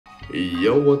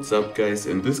Yo, what's up guys?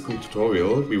 In this quick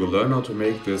tutorial we will learn how to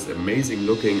make this amazing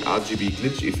looking RGB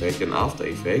glitch effect in After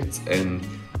Effects, and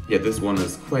yeah, this one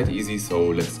is quite easy, so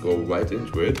let's go right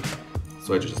into it.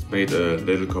 So I just made a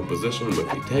little composition with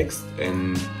the text,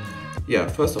 and yeah,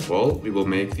 first of all we will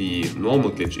make the normal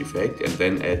glitch effect and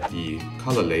then add the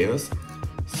color layers.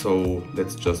 So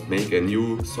let's just make a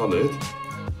new solid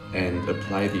and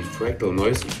apply the fractal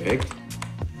noise effect.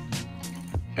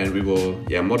 And we will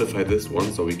modify this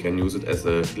one so we can use it as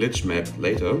a glitch map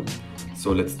later.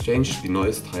 So let's change the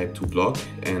noise type to block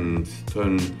and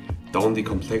turn down the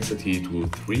complexity to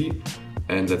 3.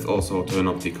 And let's also turn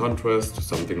up the contrast to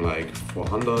something like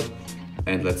 400.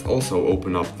 And let's also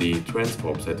open up the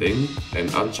transform setting and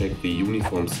uncheck the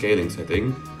uniform scaling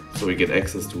setting so we get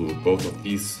access to both of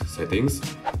these settings.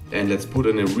 And let's put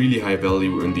in a really high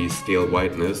value in the scale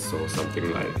whiteness, so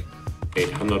something like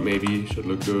 800 maybe should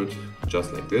look good,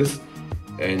 just like this.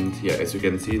 And yeah, as you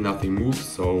can see, nothing moves,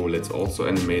 so let's also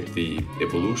animate the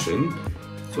evolution.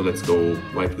 So let's go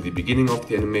right to the beginning of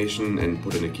the animation and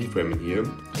put in a keyframe in here,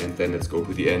 and then let's go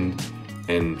to the end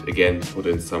and again put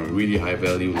in some really high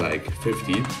value like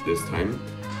 50 this time.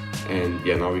 And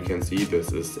yeah, now we can see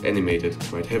this is animated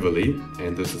quite heavily,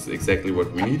 and this is exactly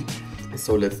what we need.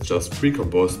 So let's just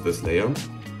pre-compose this layer.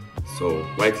 So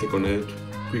right click on it,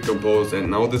 pre-compose,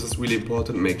 and now this is really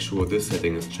important, make sure this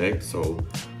setting is checked, so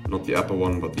not the upper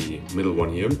one but the middle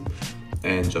one here,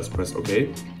 and just press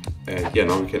OK. And yeah,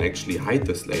 now we can actually hide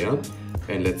this layer,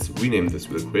 and let's rename this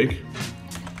real quick.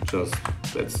 Just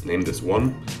let's name this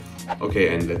one.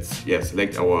 Okay, and let's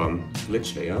select our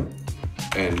glitch layer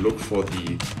and look for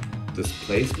the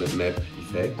displacement map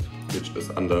effect, which is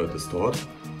under distort,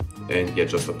 and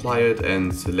just apply it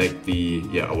and select the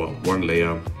our one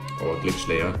layer, our glitch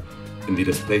layer, in the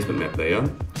displacement map layer.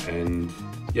 And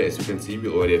yeah, as you can see, we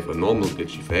already have a normal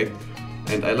glitch effect,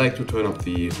 and I like to turn up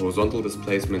the horizontal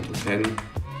displacement to 10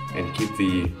 and keep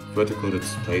the vertical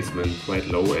displacement quite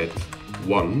low at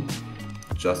 1,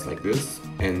 just like this.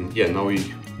 And yeah, now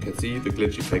we can see the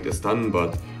glitch effect is done,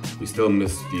 but we still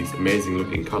miss these amazing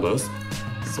looking colors.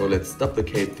 So let's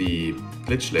duplicate the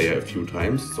glitch layer a few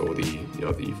times, so the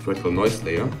fractal noise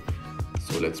layer.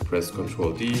 So let's press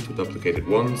Ctrl D to duplicate it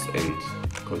once and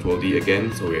Ctrl D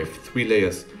again, so we have 3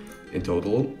 layers in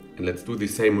total. And let's do the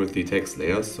same with the text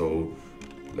layer. So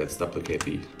let's duplicate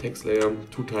the text layer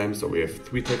 2 times, so we have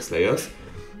 3 text layers.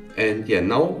 And yeah,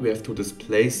 now we have to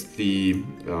displace the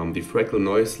fractal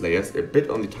noise layers a bit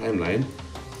on the timeline.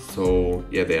 So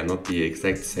yeah, they are not the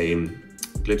exact same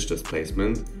glitch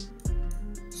displacement.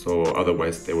 So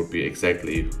otherwise they would be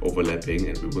exactly overlapping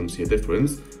and we wouldn't see a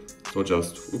difference. So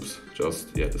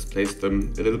just displace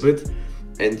them a little bit.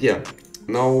 And yeah,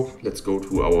 now let's go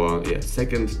to our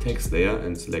second text layer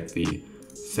and select the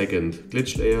second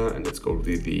glitch layer, and let's go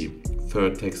to the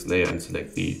third text layer and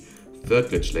select the third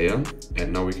glitch layer.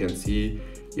 And now we can see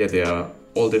they are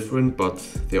all different, but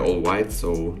they're all white.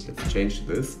 So let's change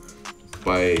this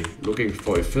by looking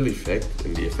for a fill effect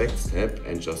in the effects tab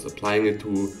and just applying it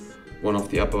to one of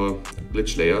the upper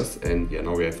glitch layers. And yeah,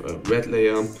 now we have a red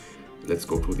layer. Let's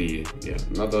go to the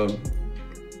another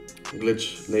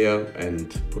glitch layer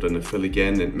and put in a fill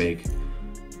again and make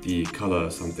the color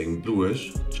something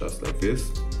bluish, just like this.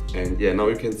 And yeah, now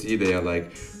you can see they are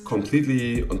like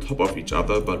completely on top of each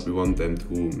other, but we want them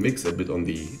to mix a bit on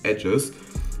the edges.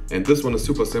 And this one is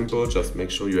super simple. Just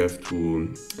make sure you have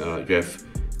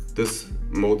this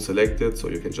mode selected, so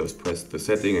you can just press the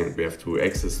setting, and we have to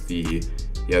access the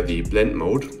blend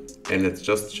mode. And let's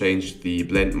just change the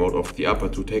blend mode of the upper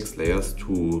 2 text layers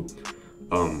to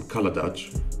color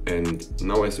dodge. And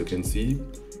now, as you can see,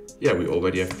 we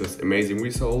already have this amazing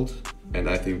result, and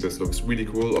I think this looks really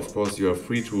cool. Of course, you are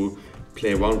free to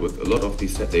play around with a lot of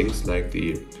these settings, like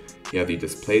the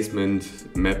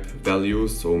displacement map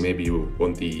values. So maybe you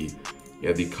want the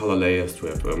color layers to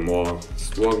have a more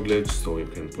strong glitch, so you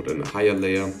can put in a higher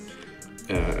layer,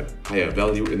 higher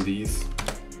value in these.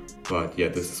 But yeah,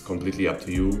 this is completely up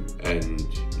to you. And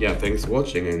yeah, thanks for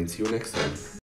watching and see you next time.